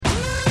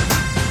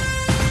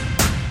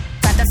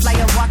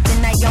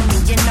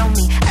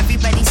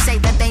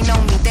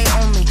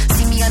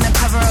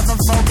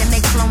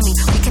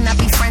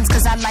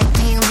like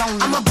being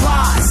lonely. I'm a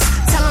boss,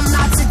 tell them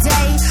not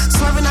today.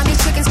 Swerving on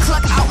these chickens,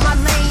 cluck out my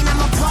lane. I'm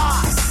a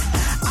boss,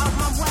 out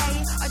my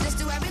way, or just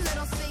do every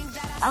little thing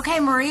that I... Okay,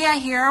 Maria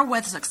here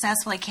with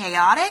Successfully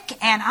Chaotic,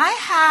 and I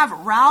have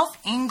Ralph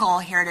Engle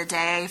here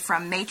today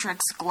from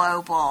Matrix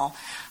Global.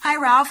 Hi,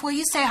 Ralph. Will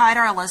you say hi to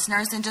our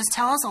listeners and just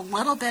tell us a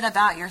little bit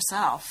about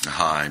yourself?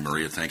 Hi,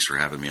 Maria. Thanks for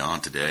having me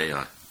on today.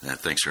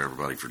 Thanks for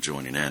everybody for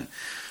joining in.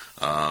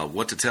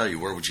 What to tell you?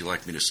 Where would you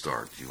like me to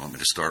start? Do you want me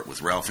to start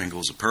with Ralph Engle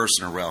as a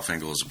person or Ralph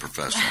Engle as a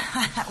professional?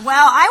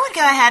 Well, I would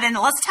go ahead and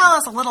let's tell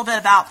us a little bit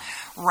about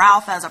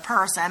Ralph as a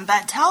person,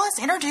 but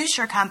introduce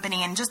your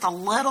company and just a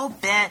little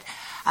bit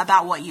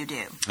about what you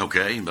do.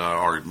 Okay.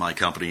 My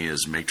company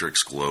is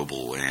Matrix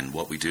Global, and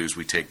what we do is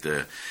we take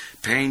the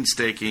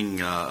painstaking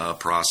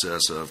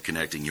process of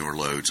connecting your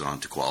loads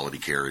onto quality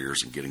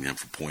carriers and getting them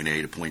from point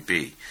A to point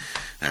B.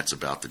 That's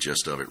about the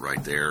gist of it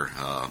right there.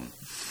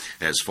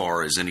 As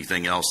far as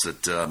anything else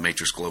that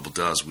Matrix Global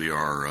does, we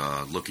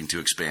are looking to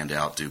expand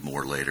out, do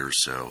more later.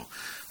 So,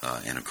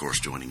 and of course,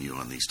 joining you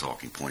on these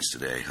talking points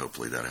today,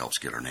 hopefully that helps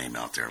get our name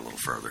out there a little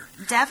further.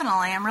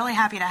 Definitely. I'm really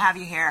happy to have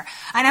you here.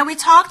 I know we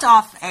talked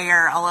off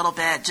air a little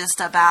bit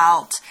just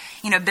about,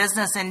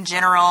 business in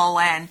general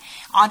and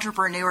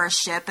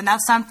entrepreneurship, and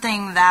that's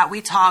something that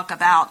we talk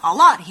about a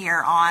lot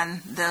here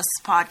on this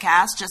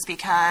podcast, just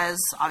because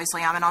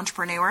obviously I'm an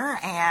entrepreneur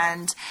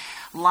and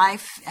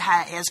life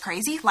is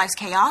crazy. Life's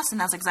chaos, and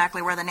that's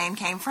exactly where the name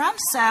came from.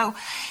 So,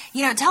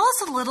 tell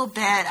us a little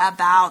bit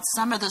about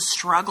some of the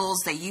struggles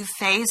that you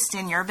faced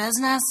in your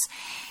business,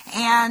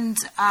 and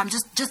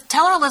just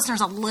tell our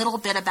listeners a little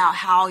bit about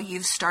how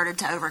you've started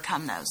to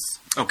overcome those.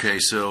 Okay,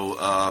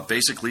 so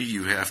basically,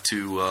 you have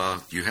to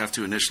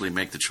initially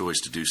make the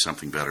choice to do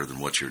something better than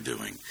what you're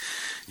doing.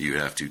 You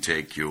have to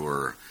take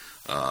your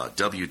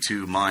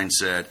W-2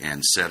 mindset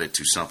and set it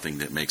to something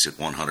that makes it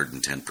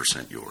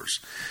 110% yours.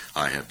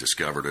 I have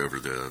discovered over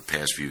the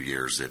past few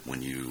years that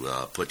when you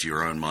put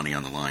your own money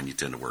on the line, you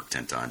tend to work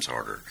 10 times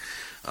harder.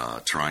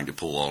 Trying to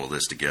pull all of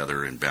this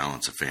together and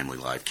balance a family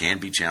life can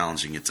be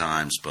challenging at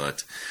times,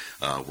 but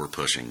we're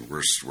pushing.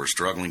 We're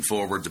struggling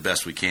forward the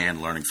best we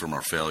can, learning from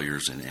our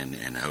failures,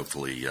 and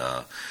hopefully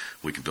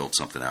we can build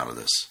something out of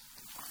this.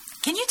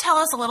 Can you tell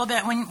us a little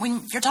bit,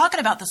 when you're talking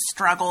about the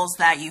struggles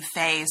that you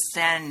faced,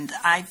 and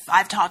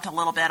I've talked a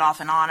little bit off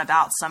and on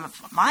about some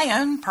of my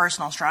own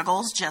personal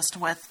struggles just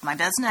with my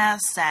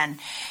business and,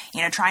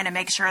 trying to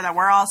make sure that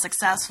we're all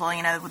successful,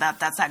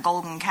 that's that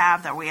golden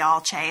calf that we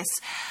all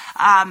chase.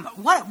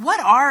 What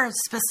are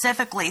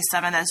specifically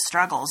some of those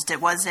struggles?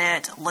 Was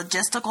it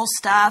logistical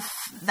stuff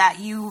that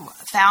you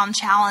found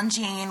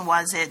challenging?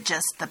 Was it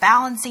just the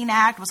balancing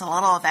act? Was it a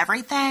little of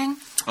everything?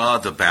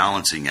 The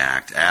balancing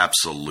act,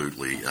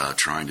 absolutely.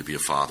 Trying to be a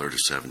father to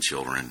 7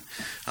 children,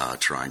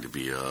 trying to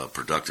be a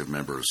productive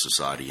member of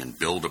society and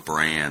build a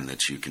brand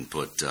that you can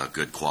put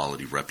good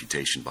quality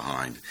reputation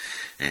behind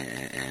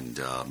and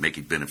make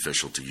it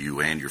beneficial to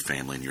you and your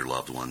family and your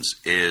loved ones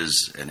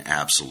is an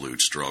absolute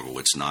struggle.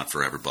 It's not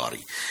for everybody.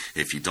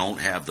 If you don't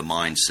have the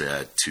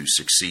mindset to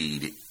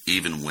succeed,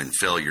 even when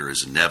failure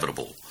is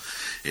inevitable,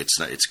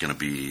 it's going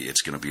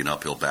to be an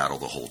uphill battle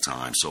the whole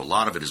time. So a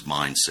lot of it is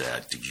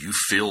mindset. Do you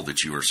feel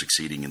that you are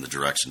succeeding in the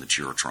direction that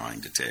you're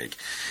trying to take?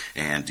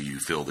 And do you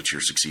feel that you're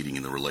succeeding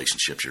in the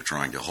relationships you're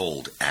trying to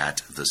hold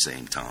at the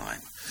same time?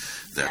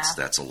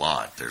 That's a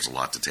lot. There's a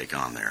lot to take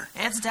on there.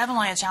 It's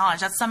definitely a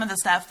challenge. That's some of the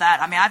stuff that,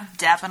 I've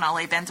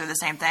definitely been through the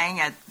same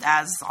thing.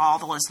 As all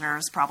the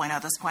listeners probably know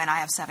at this point, I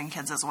have 7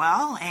 kids as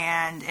well,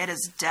 and it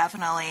is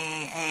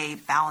definitely a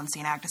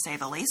balancing act to say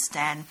the least.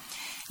 And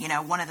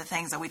one of the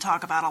things that we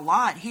talk about a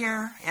lot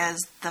here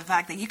is the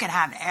fact that you can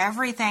have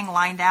everything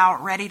lined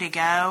out, ready to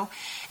go,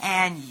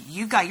 and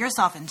you've got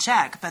yourself in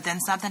check, but then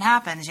something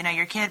happens.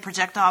 Your kid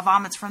projectile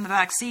vomits from the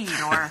back seat,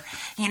 or,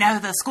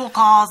 the school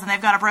calls and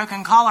they've got a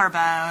broken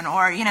collarbone,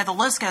 or, the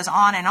list goes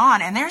on,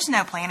 and there's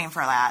no planning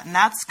for that. And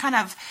that's kind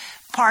of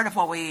part of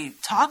what we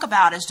talk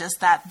about is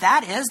just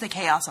that is the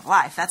chaos of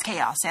life. That's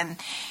chaos. And,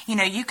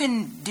 you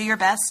can do your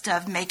best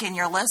of making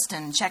your list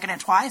and checking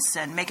it twice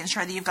and making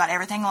sure that you've got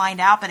everything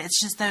lined out. But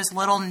it's just those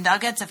little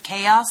nuggets of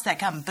chaos that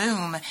come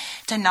boom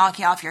to knock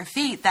you off your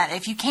feet, that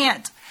if you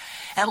can't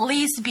at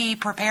least be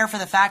prepared for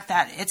the fact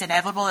that it's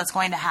inevitable, it's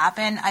going to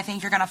happen, I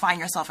think you're going to find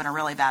yourself in a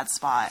really bad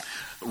spot.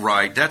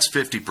 Right. That's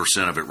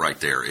 50% of it right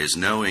there, is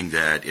knowing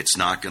that it's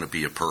not going to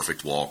be a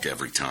perfect walk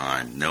every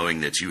time,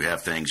 knowing that you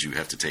have things you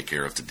have to take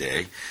care of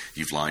today.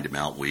 You've lined them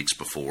out weeks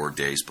before,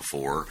 days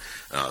before,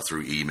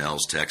 through emails,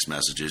 text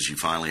messages. You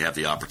finally have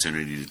the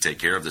opportunity to take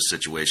care of the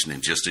situation,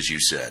 and just as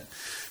you said,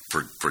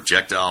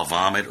 projectile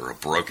vomit or a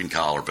broken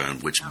collarbone,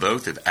 which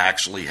both have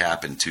actually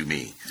happened to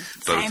me.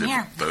 Both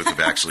have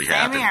actually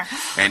happened.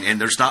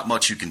 And there's not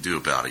much you can do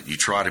about it. You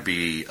try to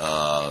be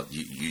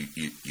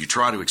you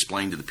try to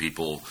explain to the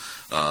people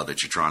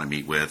that you're trying to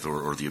meet with,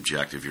 or the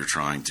objective you're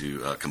trying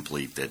to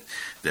complete,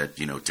 that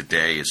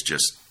today is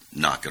just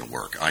not going to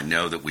work. I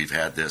know that we've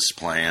had this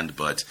planned,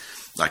 but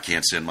I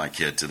can't send my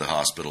kid to the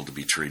hospital to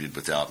be treated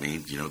without me.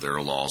 There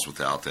are laws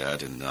without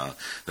that, and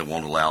that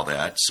won't allow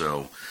that.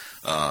 So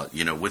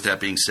With that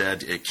being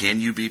said, can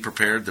you be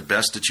prepared the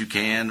best that you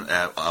can?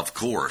 Of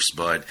course,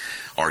 but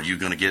are you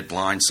going to get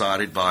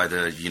blindsided by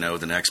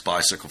the next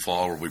bicycle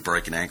fall where we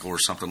break an ankle or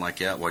something like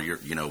that while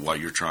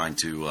you're trying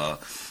to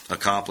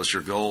accomplish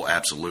your goal?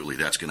 Absolutely,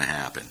 that's going to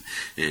happen.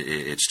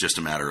 It's just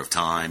a matter of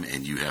time,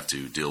 and you have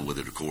to deal with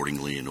it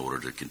accordingly in order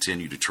to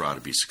continue to try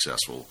to be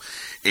successful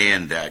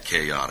in that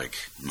chaotic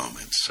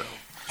moment. So.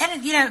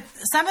 And,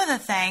 some of the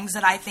things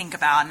that I think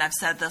about, and I've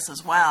said this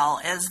as well,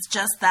 is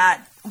just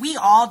that we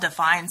all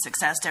define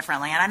success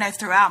differently. And I know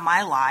throughout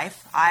my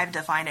life, I've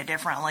defined it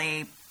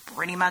differently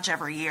pretty much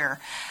every year.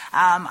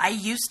 I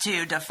used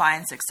to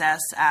define success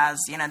as,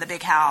 the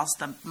big house,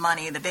 the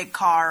money, the big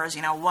cars,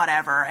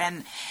 whatever.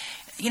 And,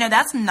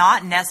 that's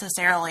not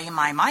necessarily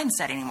my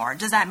mindset anymore.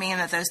 Does that mean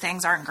that those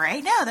things aren't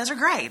great? No, those are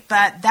great.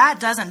 But that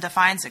doesn't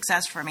define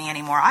success for me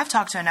anymore. I've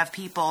talked to enough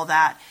people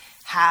that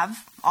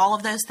have all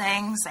of those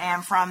things,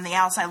 and from the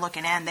outside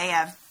looking in, they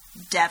have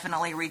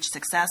definitely reached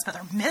success, but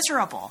they're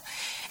miserable.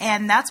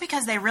 And that's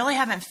because they really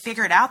haven't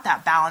figured out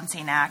that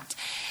balancing act.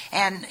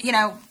 And,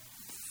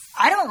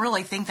 I don't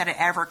really think that it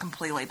ever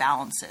completely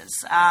balances.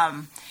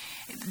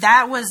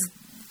 That was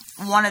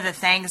one of the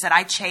things that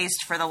I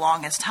chased for the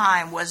longest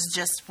time, was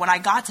just when I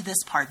got to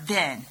this part,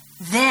 then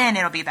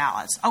it'll be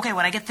balanced. Okay,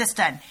 when I get this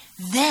done,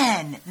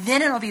 then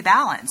it'll be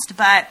balanced.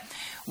 But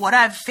what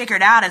I've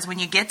figured out is when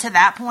you get to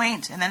that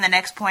point, and then the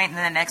next point, and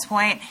then the next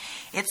point,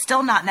 it's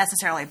still not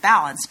necessarily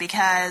balanced,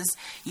 because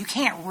you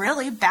can't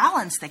really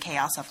balance the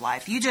chaos of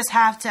life. You just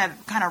have to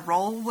kind of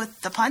roll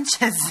with the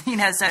punches, so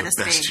to speak.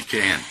 The best you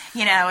can.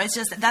 It's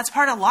just, that's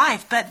part of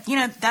life. But,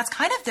 that's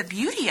kind of the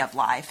beauty of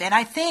life. And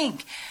I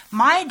think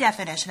my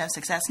definition of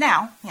success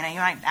now, you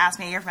might ask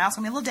me a year from now, it's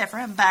going to be a little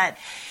different, but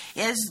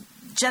is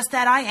just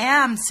that I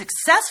am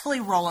successfully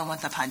rolling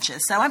with the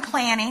punches. So I'm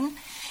planning.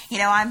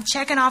 I'm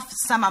checking off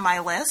some of my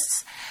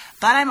lists,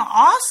 but I'm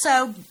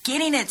also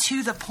getting it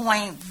to the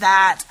point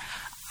that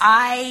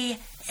I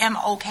am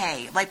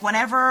okay. Like,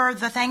 whenever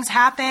the things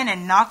happen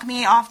and knock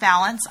me off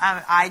balance,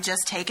 I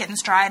just take it in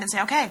stride and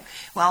say, okay,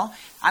 well,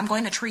 I'm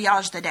going to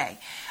triage the day.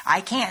 I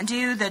can't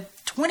do the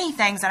 20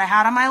 things that I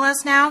had on my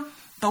list now,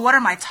 but what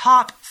are my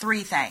top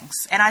 3 things?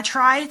 And I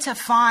try to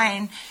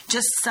find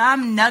just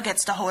some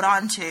nuggets to hold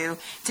on to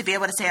be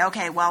able to say,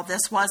 okay, well,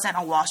 this wasn't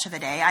a wash of a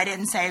day. I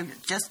didn't say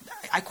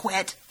I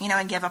quit,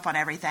 and give up on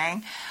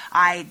everything.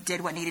 I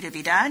did what needed to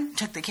be done,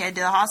 took the kid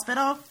to the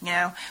hospital,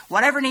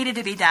 whatever needed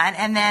to be done.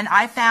 And then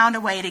I found a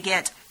way to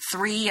get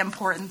 3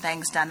 important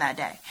things done that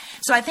day.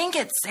 So I think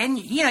it's, and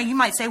you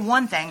might say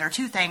 1 thing or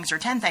 2 things or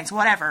 10 things,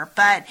 whatever.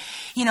 But,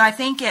 I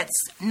think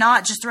it's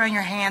not just throwing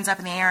your hands up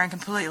in the air and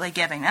completely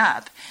giving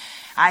up.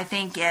 I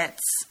think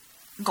it's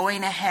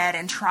going ahead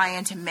and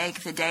trying to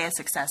make the day a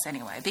success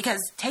anyway. Because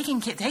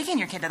taking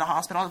your kid to the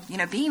hospital,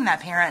 being that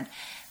parent,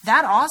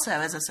 that also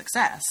is a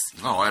success.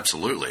 Oh,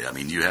 absolutely. I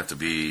mean, you have to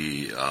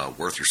be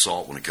worth your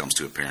salt when it comes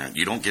to a parent.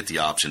 You don't get the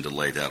option to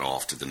lay that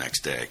off to the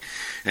next day.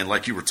 And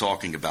like you were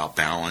talking about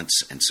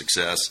balance and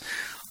success,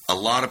 a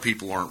lot of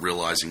people aren't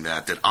realizing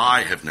that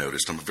I have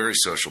noticed. I'm a very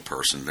social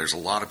person. There's a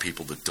lot of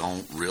people that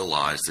don't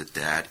realize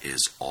that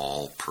is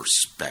all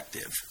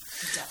perspective.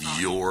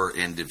 Definitely. Your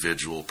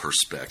individual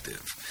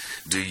perspective.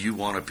 Do you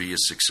want to be a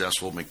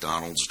successful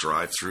McDonald's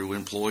drive-through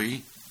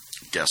employee?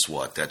 Guess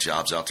what? That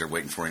job's out there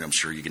waiting for you, and I'm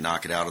sure you can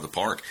knock it out of the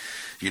park.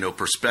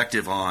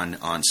 Perspective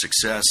on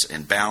success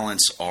and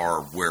balance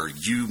are where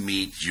you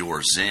meet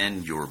your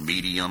zen, your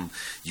medium.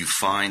 You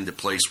find the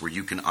place where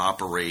you can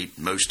operate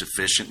most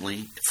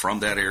efficiently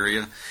from that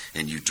area,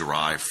 and you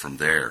derive from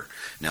there.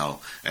 Now,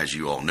 as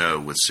you all know,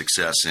 with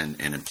success in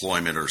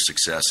employment or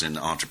success in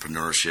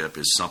entrepreneurship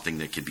is something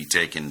that can be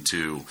taken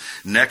to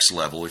next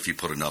level if you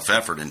put enough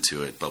effort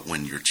into it. But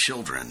when your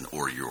children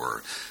or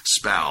your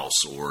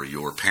spouse or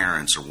your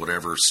parents or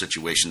whatever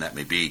situation that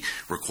may be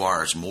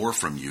requires more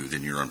from you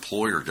than your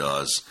employer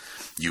does,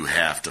 you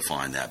have to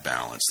find that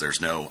balance. There's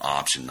no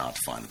option not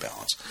to find the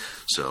balance.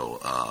 So,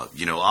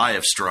 I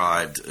have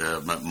strived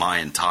my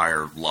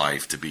entire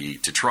life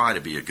to try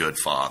to be a good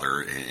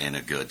father and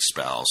a good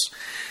spouse.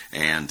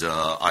 And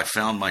I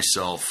found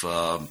myself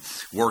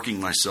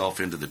working myself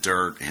into the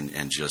dirt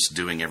and just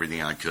doing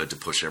everything I could to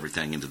push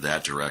everything into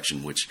that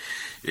direction, which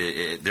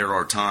there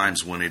are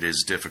times when it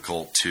is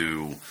difficult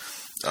to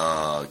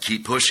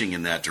keep pushing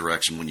in that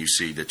direction when you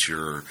see that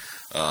your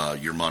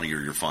money or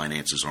your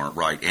finances aren't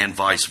right, and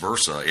vice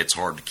versa. It's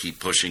hard to keep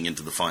pushing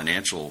into the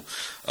financial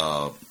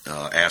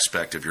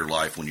aspect of your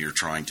life when you're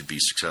trying to be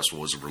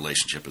successful as a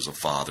relationship as a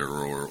father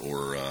or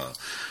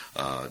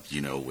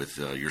with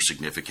your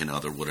significant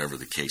other, whatever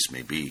the case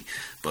may be.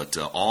 But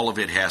all of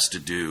it has to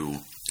do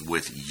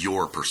with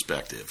your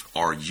perspective.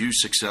 Are you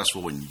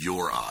successful in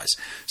your eyes?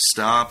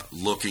 Stop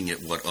looking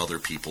at what other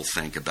people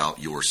think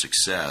about your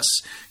success.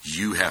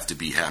 You have to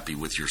be happy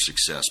with your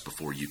success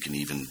before you can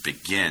even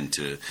begin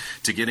to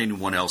get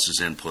anyone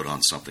else's input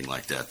on something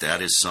like that.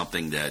 That is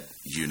something that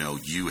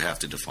you have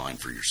to define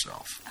for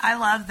yourself. I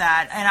love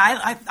that.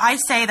 And I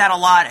say that a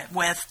lot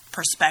with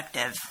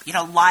perspective.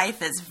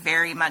 Life is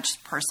very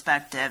much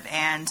perspective.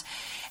 And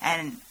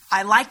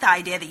I like the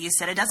idea that you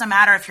said it doesn't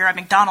matter if you're a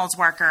McDonald's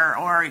worker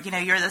or,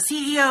 you're the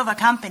CEO of a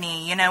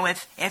company.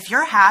 If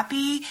you're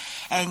happy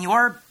and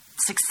you're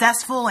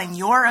successful in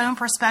your own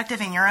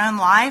perspective in your own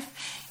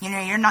life,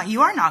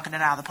 you are knocking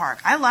it out of the park.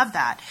 I love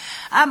that.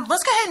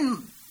 Let's go ahead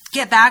and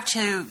get back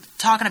to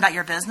talking about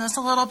your business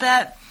a little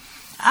bit.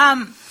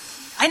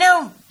 I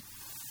know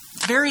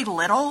very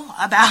little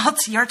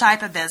about your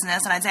type of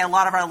business, and I'd say a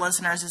lot of our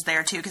listeners is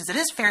there too because it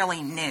is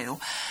fairly new.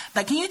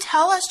 But can you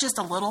tell us just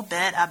a little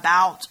bit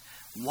about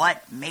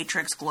what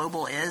Matrix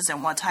Global is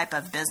and what type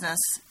of business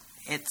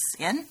it's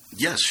in?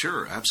 Yes,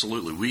 sure,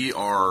 absolutely. We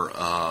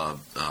are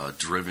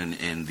driven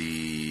in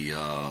the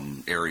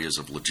areas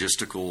of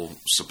logistical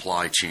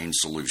supply chain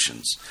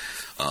solutions.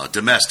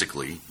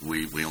 Domestically,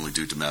 we only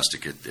do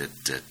domestic at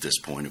this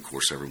point. Of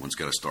course, everyone's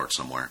got to start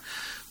somewhere.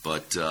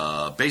 But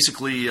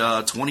basically,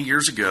 20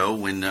 years ago,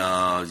 when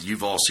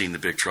you've all seen the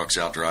big trucks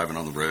out driving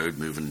on the road,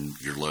 moving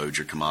your loads,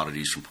 your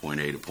commodities from point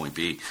A to point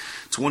B,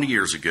 20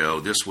 years ago,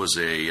 this was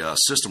a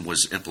system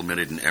was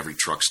implemented in every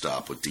truck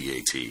stop with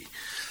DAT.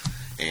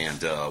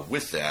 And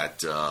with that,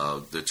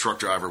 the truck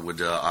driver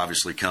would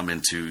obviously come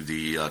into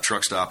the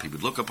truck stop. He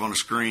would look up on a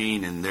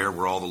screen, and there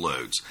were all the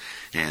loads.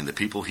 And the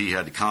people he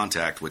had to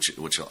contact, which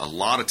a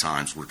lot of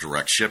times were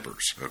direct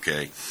shippers,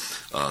 okay?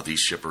 These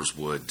shippers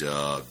would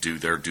do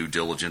their due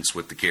diligence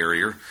with the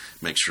carrier,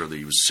 make sure that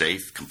he was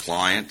safe,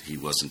 compliant, he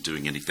wasn't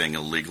doing anything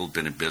illegal,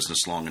 been in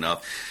business long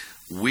enough.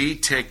 We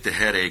take the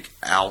headache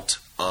out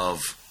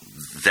of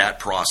that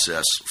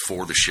process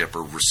for the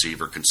shipper,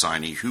 receiver,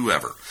 consignee,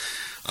 whoever.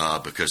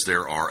 Because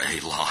there are a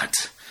lot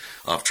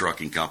of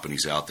trucking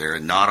companies out there,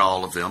 and not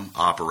all of them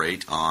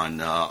operate on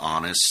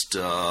honest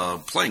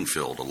playing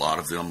field. A lot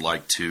of them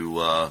like to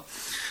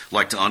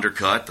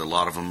undercut. A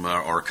lot of them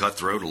are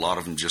cutthroat. A lot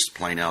of them just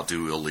plain out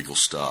do illegal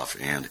stuff.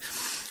 And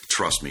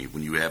trust me,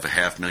 when you have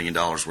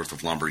 $500,000 worth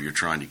of lumber you're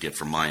trying to get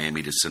from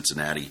Miami to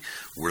Cincinnati,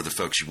 we're the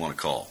folks you want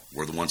to call.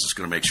 We're the ones that's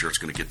going to make sure it's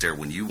going to get there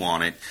when you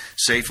want it,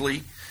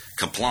 safely,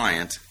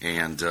 compliant,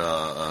 and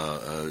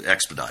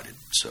expedited.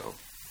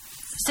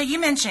 So you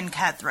mentioned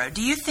cutthroat.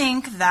 Do you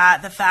think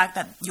that the fact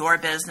that your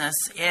business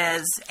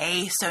is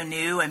A, so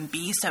new, and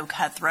B, so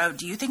cutthroat,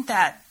 do you think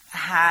that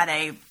had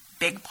a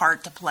big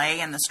part to play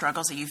in the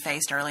struggles that you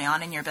faced early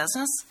on in your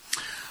business?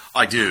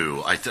 I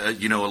do.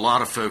 A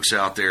lot of folks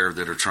out there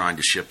that are trying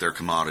to ship their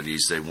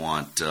commodities, they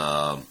want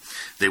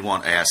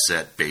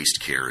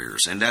asset-based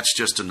carriers, and that's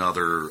just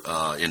another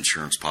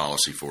insurance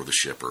policy for the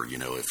shipper.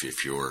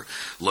 If your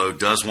load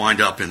does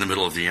wind up in the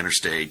middle of the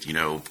interstate,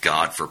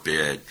 God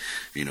forbid,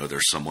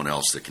 there's someone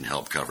else that can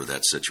help cover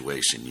that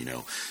situation.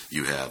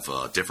 You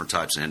have different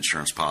types of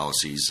insurance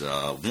policies.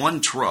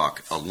 One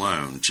truck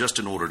alone, just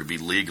in order to be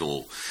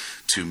legal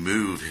to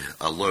move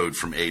a load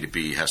from A to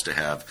B, has to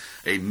have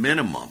a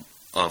minimum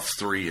of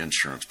 3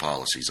 insurance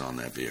policies on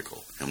that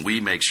vehicle, and we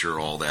make sure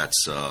all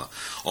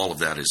of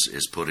that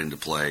is put into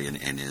play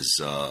and is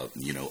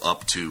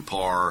up to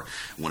par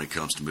when it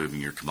comes to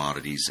moving your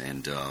commodities.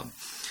 And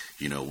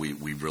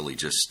we really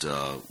just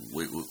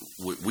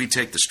we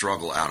take the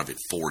struggle out of it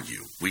for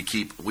you. We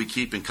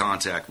keep in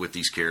contact with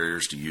these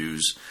carriers to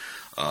use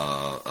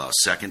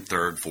second,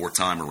 third, fourth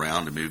time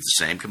around to move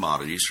the same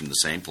commodities from the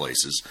same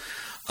places.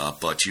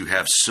 But you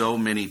have so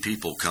many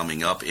people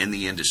coming up in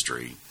the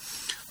industry.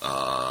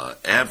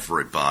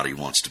 Everybody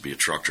wants to be a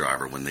truck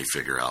driver when they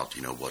figure out,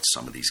 what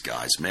some of these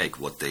guys make.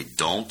 What they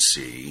don't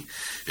see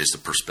is the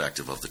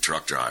perspective of the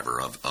truck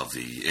driver, of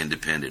the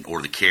independent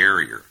or the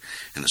carrier,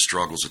 and the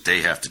struggles that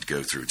they have to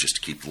go through just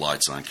to keep the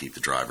lights on, keep the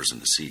drivers in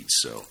the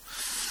seats.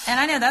 And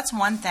I know that's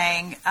one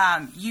thing.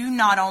 You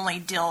not only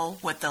deal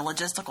with the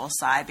logistical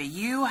side, but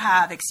you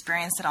have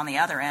experienced it on the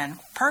other end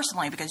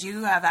personally because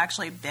you have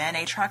actually been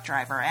a truck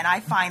driver. And I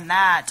find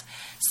that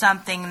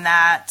something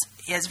that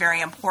is very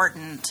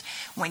important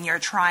when you're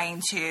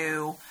trying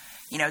to,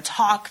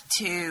 talk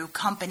to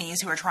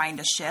companies who are trying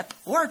to ship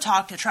or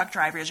talk to truck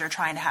drivers who are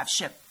trying to have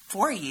ship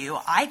for you.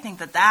 I think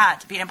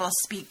that being able to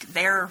speak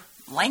their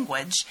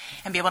language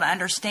and be able to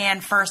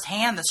understand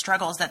firsthand the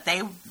struggles that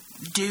they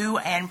do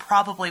and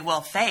probably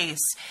will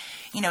face,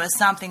 is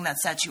something that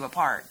sets you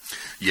apart.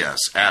 Yes,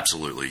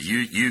 absolutely.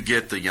 You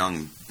get the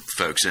young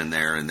folks in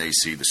there and they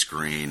see the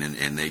screen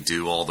and they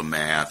do all the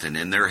math, and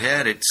in their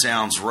head it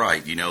sounds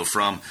right.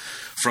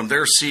 From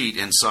their seat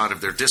inside of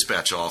their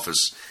dispatch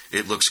office,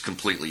 it looks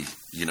completely,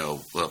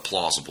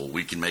 plausible.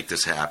 We can make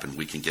this happen.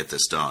 We can get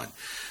this done.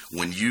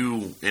 When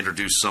you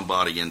introduce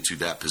somebody into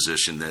that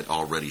position that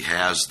already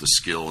has the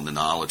skill and the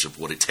knowledge of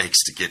what it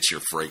takes to get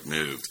your freight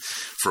moved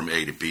from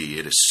A to B,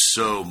 it is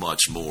so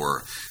much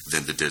more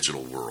than the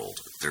digital world.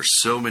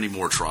 There's so many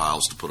more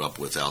trials to put up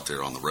with out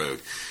there on the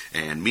road.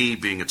 And me,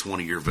 being a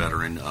 20-year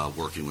veteran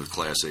working with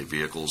Class A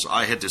vehicles,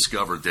 I had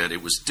discovered that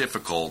it was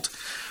difficult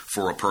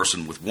for a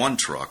person with one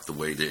truck, the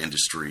way the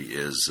industry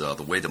is,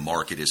 the way the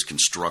market is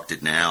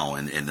constructed now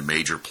and the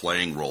major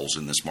playing roles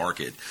in this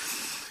market.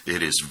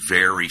 it is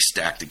very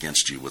stacked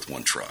against you with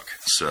one truck.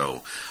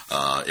 So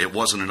it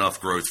wasn't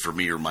enough growth for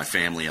me or my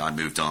family. I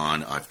moved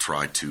on. I've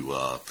tried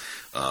to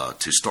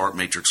start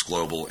Matrix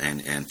Global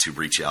and to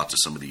reach out to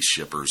some of these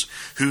shippers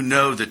who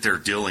know that they're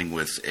dealing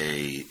with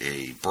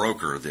a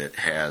broker that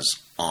has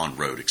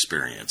on-road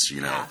experience.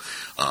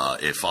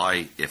 If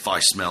I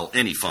smell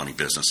any funny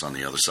business on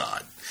the other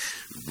side,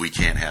 we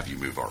can't have you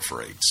move our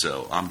freight.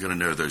 So I'm going to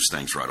know those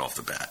things right off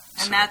the bat.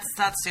 And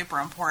that's super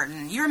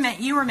important.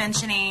 You were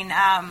mentioning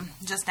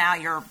just now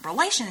your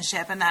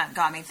relationship, and that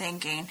got me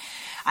thinking.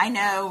 I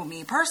know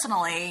me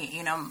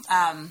personally,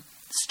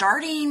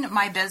 starting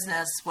my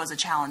business was a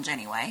challenge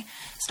anyway.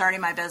 Starting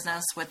my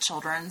business with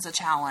children's a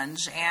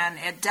challenge, and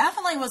it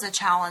definitely was a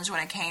challenge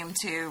when it came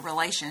to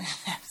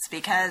relationships,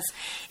 because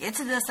it's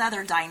this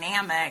other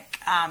dynamic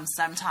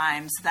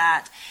sometimes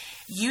that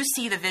you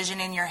see the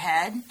vision in your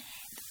head.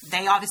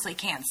 They obviously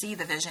can't see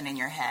the vision in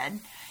your head,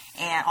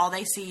 and all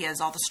they see is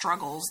all the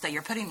struggles that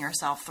you're putting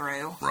yourself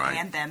through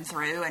and them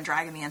through and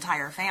dragging the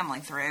entire family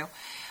through.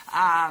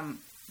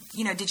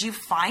 Did you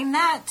find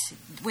that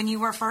when you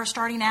were first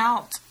starting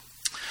out?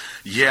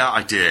 Yeah,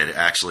 I did,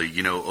 actually.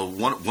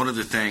 One of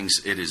the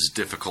things it is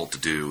difficult to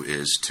do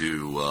is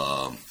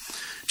to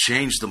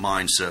change the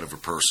mindset of a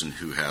person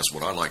who has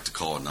what I like to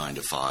call a 9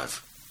 to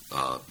 5,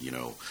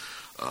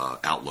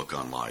 outlook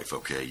on life.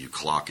 Okay, you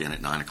clock in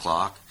at 9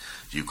 o'clock,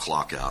 you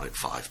clock out at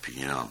 5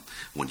 p.m.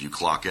 When you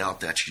clock out,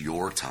 that's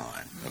your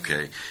time,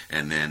 okay?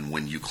 And then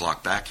when you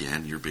clock back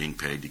in, you're being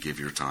paid to give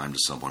your time to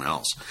someone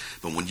else.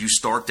 But when you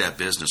start that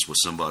business with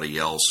somebody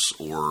else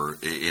or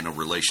in a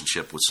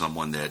relationship with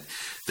someone that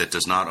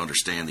does not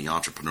understand the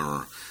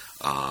entrepreneur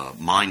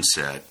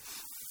mindset,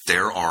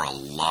 there are a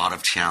lot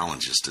of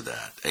challenges to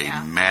that,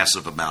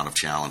 massive amount of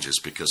challenges,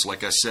 because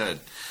like I said,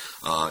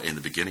 in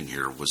the beginning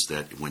here, was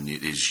that when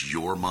it is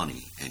your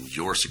money and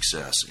your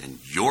success and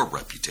your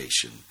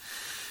reputation,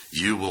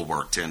 you will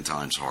work 10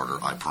 times harder,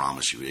 I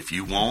promise you. If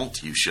you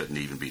won't, you shouldn't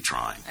even be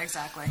trying.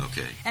 Exactly.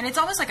 Okay. And it's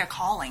almost like a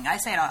calling. I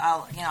say it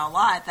a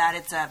lot, that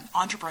it's an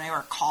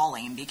entrepreneur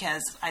calling,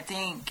 because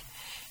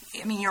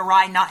you're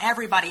right, not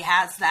everybody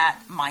has that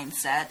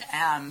mindset.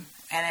 And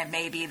it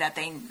may be that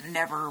they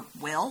never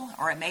will,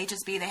 or it may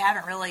just be they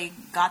haven't really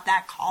got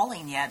that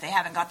calling yet. They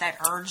haven't got that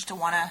urge to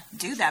want to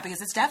do that, because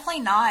it's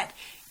definitely not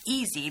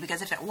easy,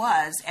 because if it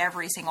was,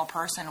 every single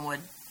person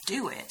would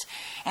do it.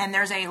 And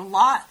there's a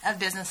lot of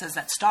businesses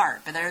that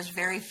start, but there's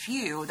very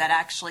few that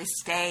actually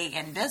stay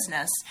in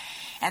business.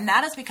 And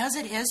that is because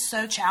it is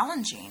so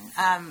challenging.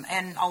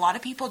 And a lot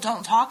of people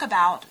don't talk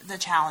about the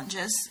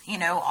challenges.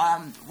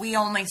 We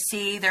only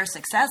see their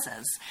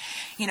successes.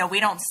 We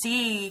don't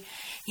see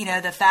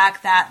the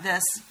fact that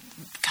this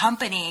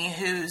company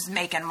who's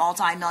making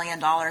multi-million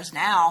dollars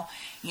now,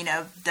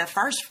 the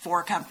first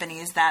 4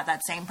 companies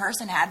that same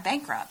person had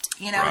bankrupt.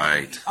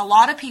 Right. A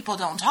lot of people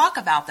don't talk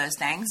about those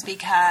things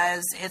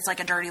because it's like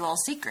a dirty little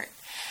secret.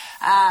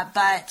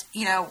 But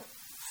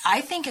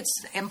I think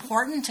it's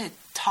important to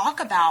talk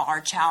about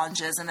our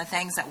challenges and the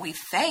things that we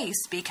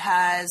face,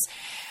 because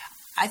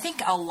I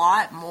think a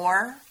lot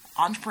more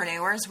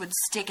entrepreneurs would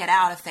stick it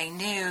out if they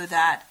knew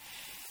that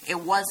it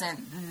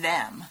wasn't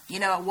them.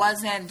 It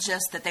wasn't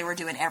just that they were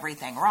doing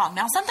everything wrong.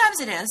 Now,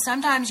 sometimes it is.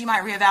 Sometimes you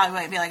might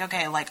reevaluate and be like,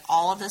 okay, like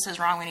all of this is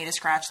wrong. We need to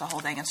scratch the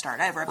whole thing and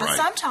start over. But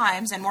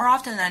sometimes, and more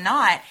often than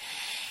not,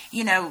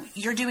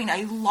 you're doing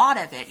a lot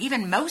of it,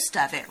 even most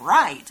of it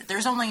right.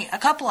 There's only a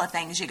couple of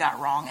things you got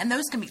wrong, and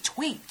those can be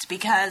tweaked,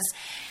 because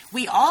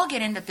we all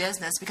get into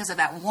business because of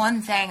that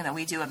one thing that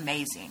we do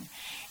amazing.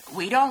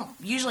 We don't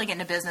usually get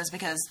into business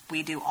because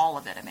we do all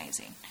of it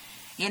amazing.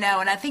 And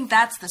I think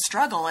that's the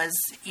struggle is,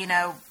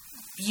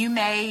 you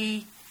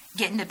may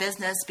get into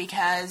business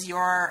because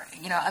you're,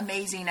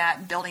 amazing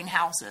at building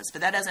houses,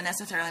 but that doesn't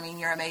necessarily mean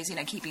you're amazing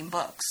at keeping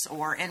books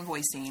or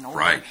invoicing or,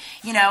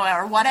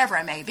 or whatever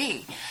it may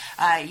be.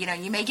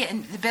 You may get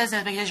into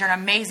business because you're an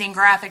amazing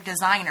graphic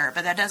designer,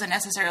 but that doesn't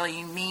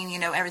necessarily mean you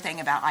know everything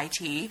about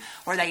IT,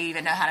 or that you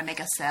even know how to make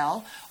a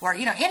sale, or,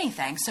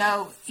 anything.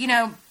 So,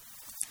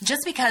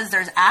 just because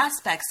there's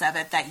aspects of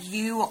it that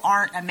you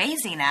aren't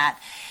amazing at,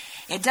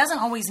 it doesn't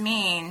always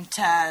mean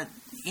to,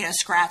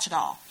 scratch it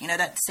all.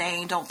 That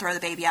saying, don't throw the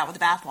baby out with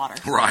the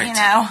bathwater. Right.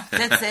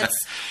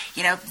 It's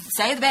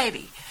save the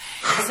baby.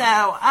 So,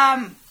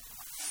 I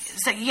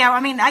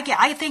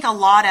think a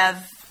lot of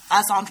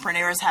us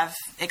entrepreneurs have,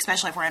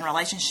 especially if we're in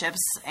relationships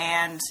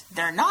and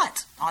they're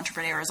not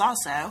entrepreneurs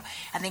also,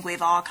 I think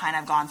we've all kind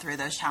of gone through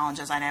those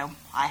challenges. I know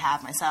I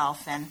have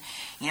myself, and,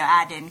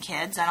 add in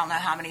kids. I don't know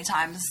how many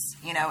times,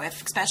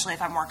 especially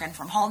if I'm working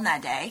from home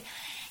that day,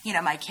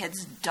 my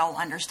kids don't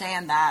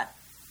understand that,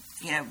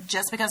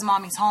 just because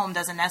mommy's home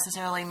doesn't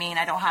necessarily mean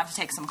I don't have to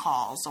take some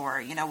calls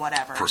or,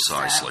 whatever.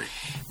 Precisely.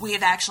 So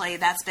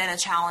that's been a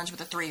challenge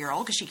with a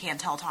 3-year-old because she can't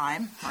tell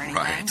time or anything.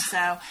 Right.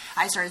 So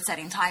I started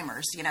setting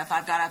timers. If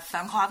I've got a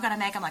phone call I've got to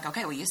make, I'm like,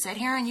 okay, well, you sit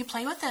here and you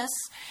play with this,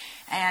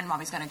 and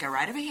mommy's going to go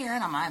right over here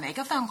and I'm going to make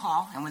a phone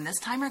call. And when this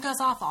timer goes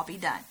off, I'll be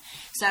done.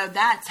 So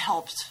that's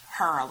helped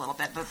her a little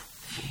bit. But,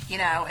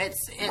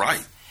 it's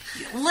right.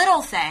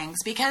 little things,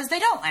 because they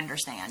don't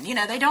understand. You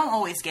know, they don't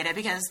always get it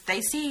because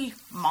they see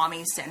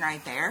mommy sitting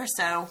right there.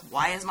 So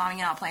why is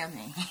mommy not playing with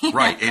me?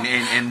 Right.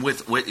 And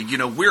with, you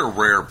know, we're a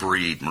rare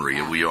breed, Maria.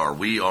 Yeah.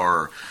 We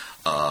are,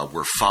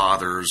 we're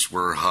fathers,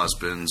 we're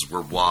husbands,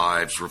 we're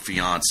wives, we're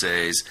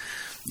fiancés.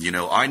 You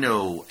know, I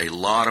know a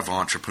lot of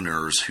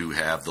entrepreneurs who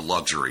have the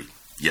luxury,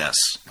 yes,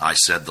 I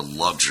said the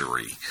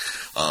luxury,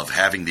 of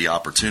having the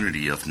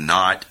opportunity of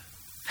not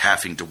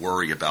having to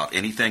worry about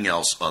anything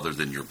else other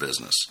than your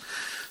business.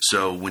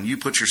 So when you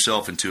put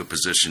yourself into a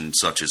position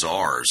such as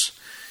ours,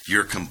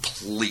 you're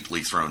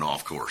completely thrown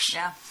off course.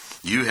 Yeah.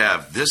 You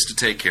have this to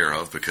take care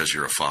of because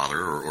you're a father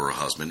or a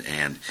husband,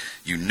 and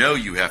you know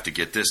you have to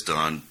get this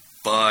done,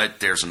 but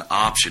there's an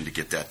option to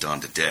get that done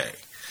today.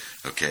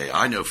 Okay,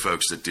 I know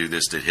folks that do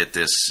this, that hit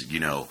this,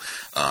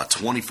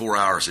 24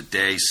 hours a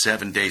day,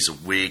 7 days a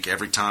week.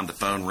 Every time the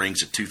phone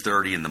rings at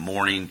 2:30 in the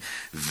morning,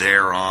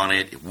 they're on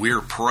it.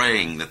 We're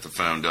praying that the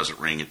phone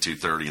doesn't ring at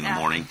 2:30 in the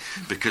morning,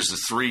 because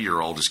the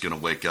 3-year-old is going to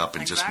wake up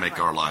and just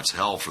make our lives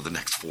hell for the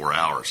next 4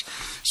 hours.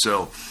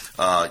 So,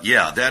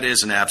 that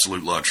is an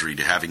absolute luxury,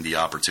 to having the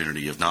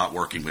opportunity of not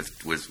working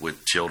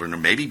with children, or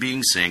maybe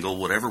being single,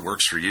 whatever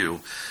works for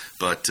you.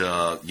 But,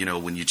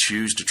 when you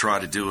choose to try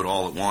to do it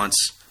all at once,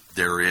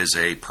 there is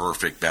a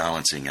perfect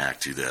balancing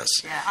act to this.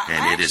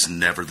 Yeah, it is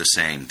never the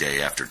same day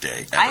after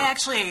day, ever. I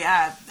actually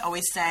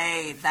always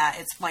say that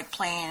it's like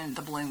playing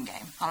the balloon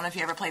game. I don't know if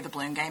you ever played the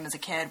balloon game as a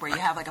kid, where you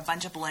have like a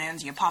bunch of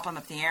balloons, you pop them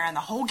up in the air, and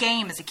the whole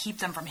game is to keep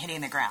them from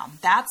hitting the ground.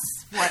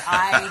 That's what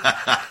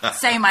I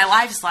say my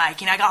life's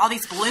like. I got all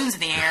these balloons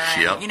in the air,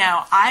 and,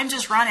 I'm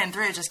just running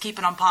through, just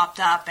keeping them popped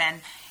up.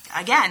 And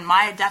again,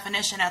 my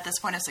definition at this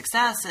point of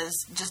success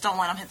is just don't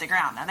let them hit the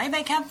ground. Now, they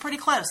may come pretty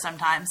close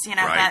sometimes,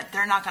 but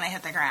they're not going to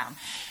hit the ground.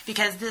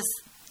 Because this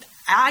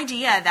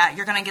idea that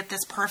you're going to get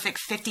this perfect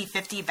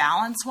 50-50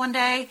 balance one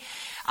day,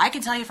 I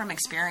can tell you from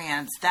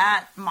experience,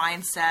 that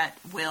mindset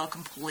will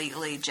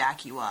completely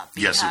jack you up.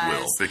 Yes, it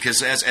will.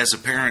 Because as a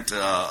parent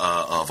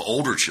of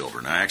older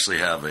children, I actually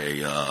have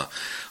a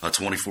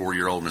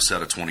 24-year-old and a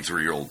set of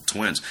 23-year-old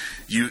twins.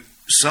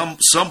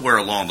 Somewhere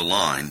along the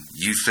line,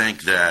 you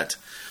think that,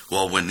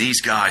 well, when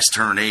these guys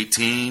turn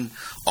 18,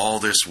 all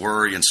this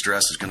worry and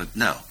stress is going to...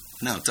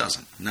 No, it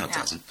doesn't. It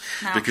doesn't.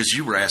 No. Because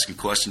you were asking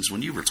questions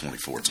when you were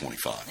 24,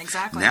 25.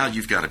 Exactly. Now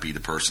you've got to be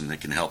the person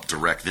that can help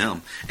direct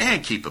them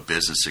and keep a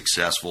business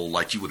successful,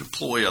 like you would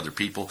employ other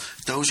people.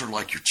 Those are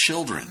like your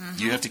children.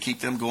 Mm-hmm. You have to keep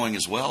them going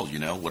as well,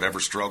 whatever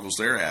struggles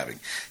they're having.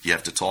 You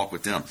have to talk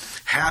with them.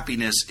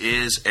 Happiness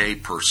is a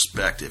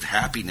perspective.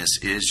 Happiness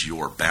is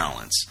your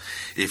balance.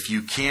 If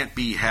you can't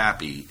be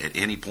happy at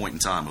any point in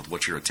time with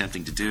what you're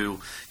attempting to do,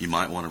 you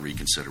might want to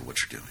reconsider what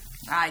you're doing.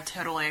 I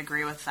totally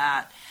agree with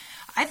that.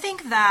 I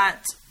think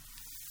that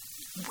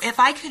if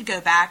I could go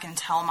back and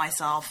tell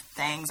myself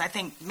things, I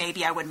think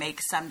maybe I would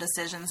make some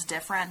decisions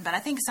different, but I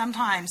think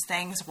sometimes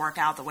things work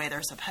out the way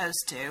they're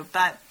supposed to.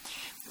 But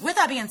with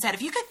that being said,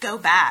 if you could go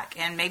back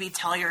and maybe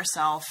tell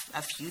yourself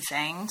a few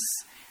things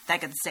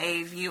that could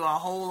save you a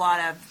whole lot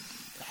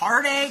of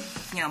heartache,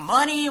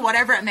 money,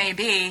 whatever it may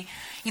be,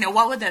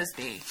 what would those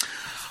be?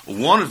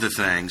 One of the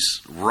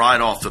things right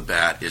off the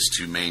bat is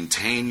to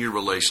maintain your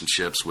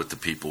relationships with the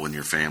people in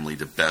your family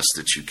the best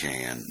that you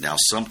can. Now,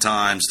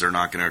 sometimes they're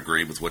not going to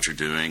agree with what you're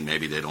doing.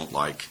 Maybe they don't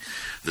like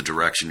the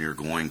direction you're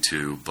going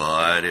to.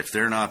 But if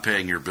they're not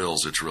paying your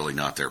bills, it's really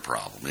not their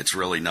problem. It's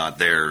really not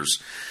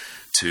theirs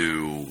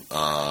to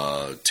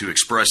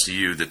express to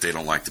you that they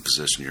don't like the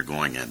position you're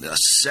going in. The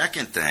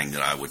second thing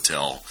that I would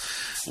tell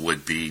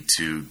would be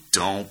to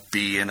don't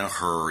be in a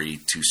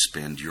hurry to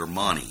spend your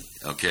money,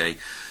 okay?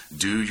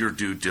 Do your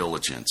due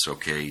diligence,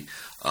 okay?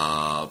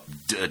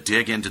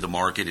 Dig into the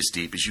market as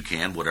deep as you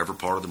can, whatever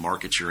part of the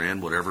market you're in,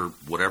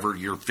 whatever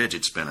your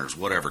fidget spinners,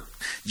 whatever,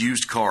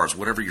 used cars,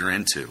 whatever you're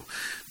into.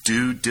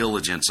 Due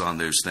diligence on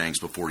those things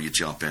before you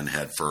jump in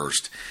head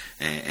first.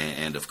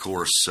 And of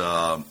course,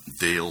 the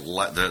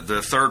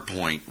third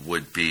point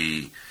would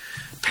be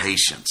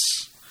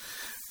patience.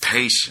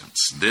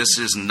 Patience. This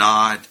is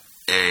not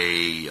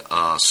a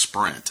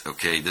sprint,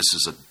 okay? This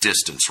is a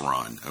distance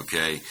run,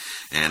 okay?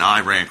 And I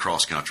ran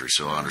cross country,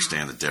 so I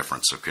understand the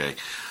difference, okay?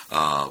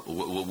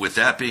 With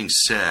that being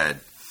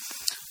said,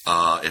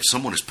 if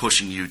someone is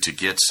pushing you to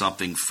get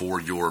something for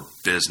your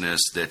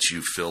business that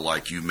you feel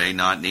like you may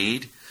not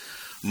need,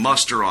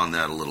 muster on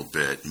that a little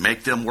bit.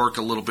 Make them work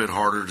a little bit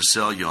harder to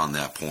sell you on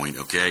that point,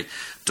 okay?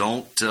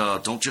 Don't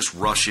just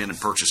rush in and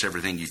purchase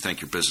everything you think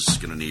your business is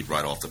going to need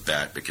right off the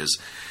bat, because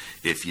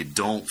if you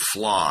don't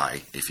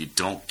fly, if you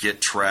don't get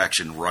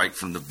traction right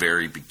from the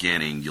very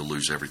beginning, you'll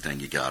lose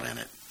everything you got in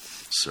it.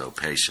 So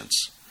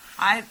patience.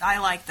 I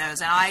like those,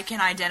 and I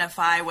can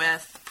identify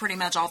with pretty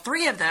much all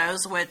three of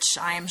those, which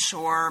I am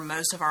sure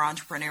most of our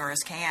entrepreneurs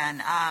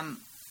can.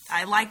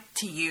 I like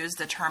to use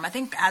the term, I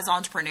think as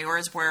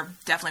entrepreneurs, we're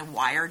definitely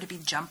wired to be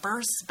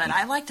jumpers, but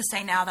I like to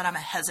say now that I'm a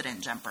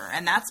hesitant jumper,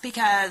 and that's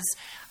because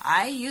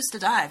I used to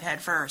dive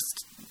head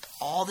first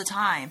all the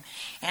time.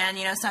 And,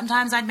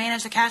 sometimes I'd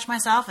manage to catch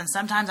myself and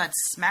sometimes I'd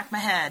smack my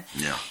head.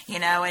 Yeah.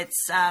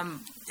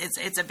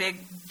 It's a big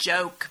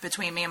joke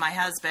between me and my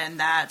husband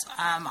that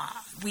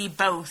we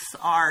both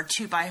are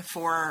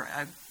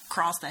 2x4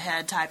 across the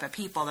head type of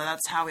people.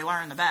 That's how we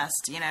learn the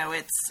best.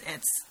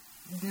 It's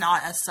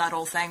not a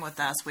subtle thing with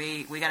us.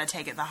 We got to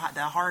take it the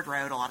hard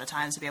road a lot of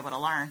times to be able to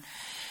learn.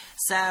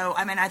 So,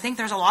 I think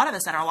there's a lot of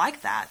us that are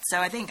like that. So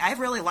I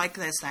really like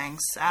those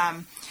things.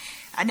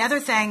 Another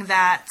thing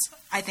that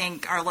I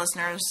think our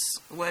listeners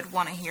would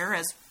want to hear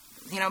is,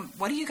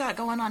 what do you got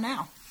going on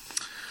now?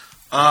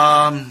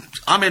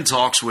 I'm in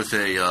talks with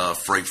a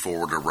freight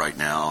forwarder right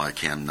now.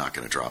 I'm not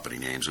going to drop any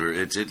names.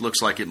 It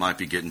looks like it might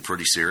be getting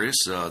pretty serious.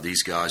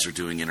 These guys are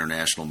doing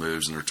international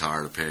moves, and they're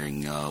tired of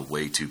paying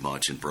way too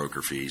much in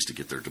broker fees to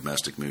get their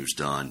domestic moves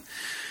done.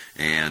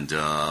 And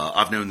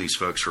I've known these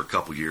folks for a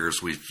couple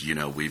years. We've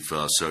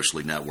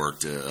socially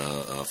networked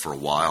for a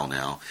while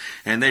now,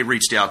 and they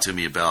reached out to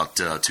me about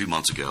 2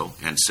 months ago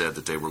and said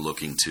that they were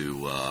looking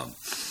to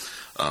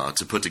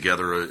put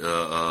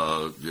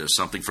together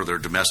something for their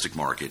domestic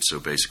market. So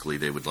basically,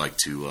 they would like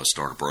to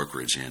start a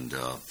brokerage, and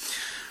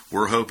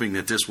we're hoping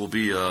that this will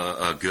be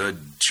a good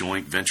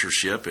joint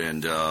ventureship,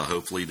 and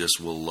hopefully this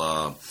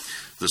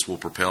will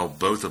propel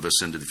both of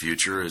us into the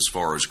future as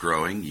far as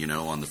growing,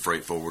 on the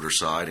freight forwarder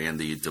side and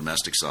the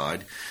domestic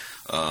side.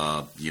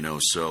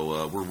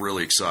 So we're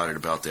really excited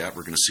about that.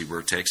 We're going to see where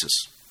it takes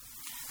us.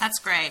 That's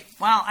great.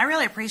 Well, I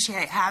really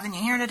appreciate having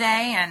you here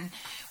today, and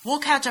we'll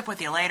catch up with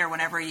you later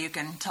whenever you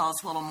can tell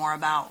us a little more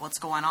about what's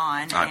going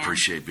on. I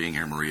appreciate being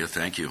here, Maria.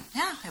 Thank you.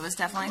 Yeah, it was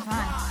definitely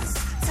fun.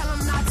 Tell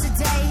them not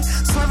today.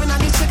 Swerving on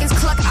these chickens,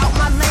 cluck out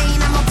my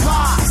lane. I'm a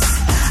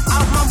boss.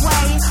 Out my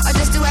way. Or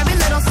just do every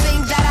little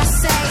thing that I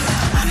say.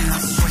 I'm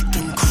the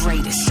freaking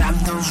greatest. I'm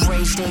the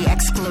rage they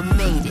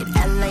exclamated.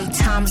 LA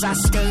Times, I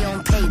stay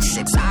on page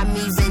 6. I'm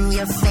even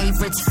your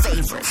favorite's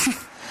favorite.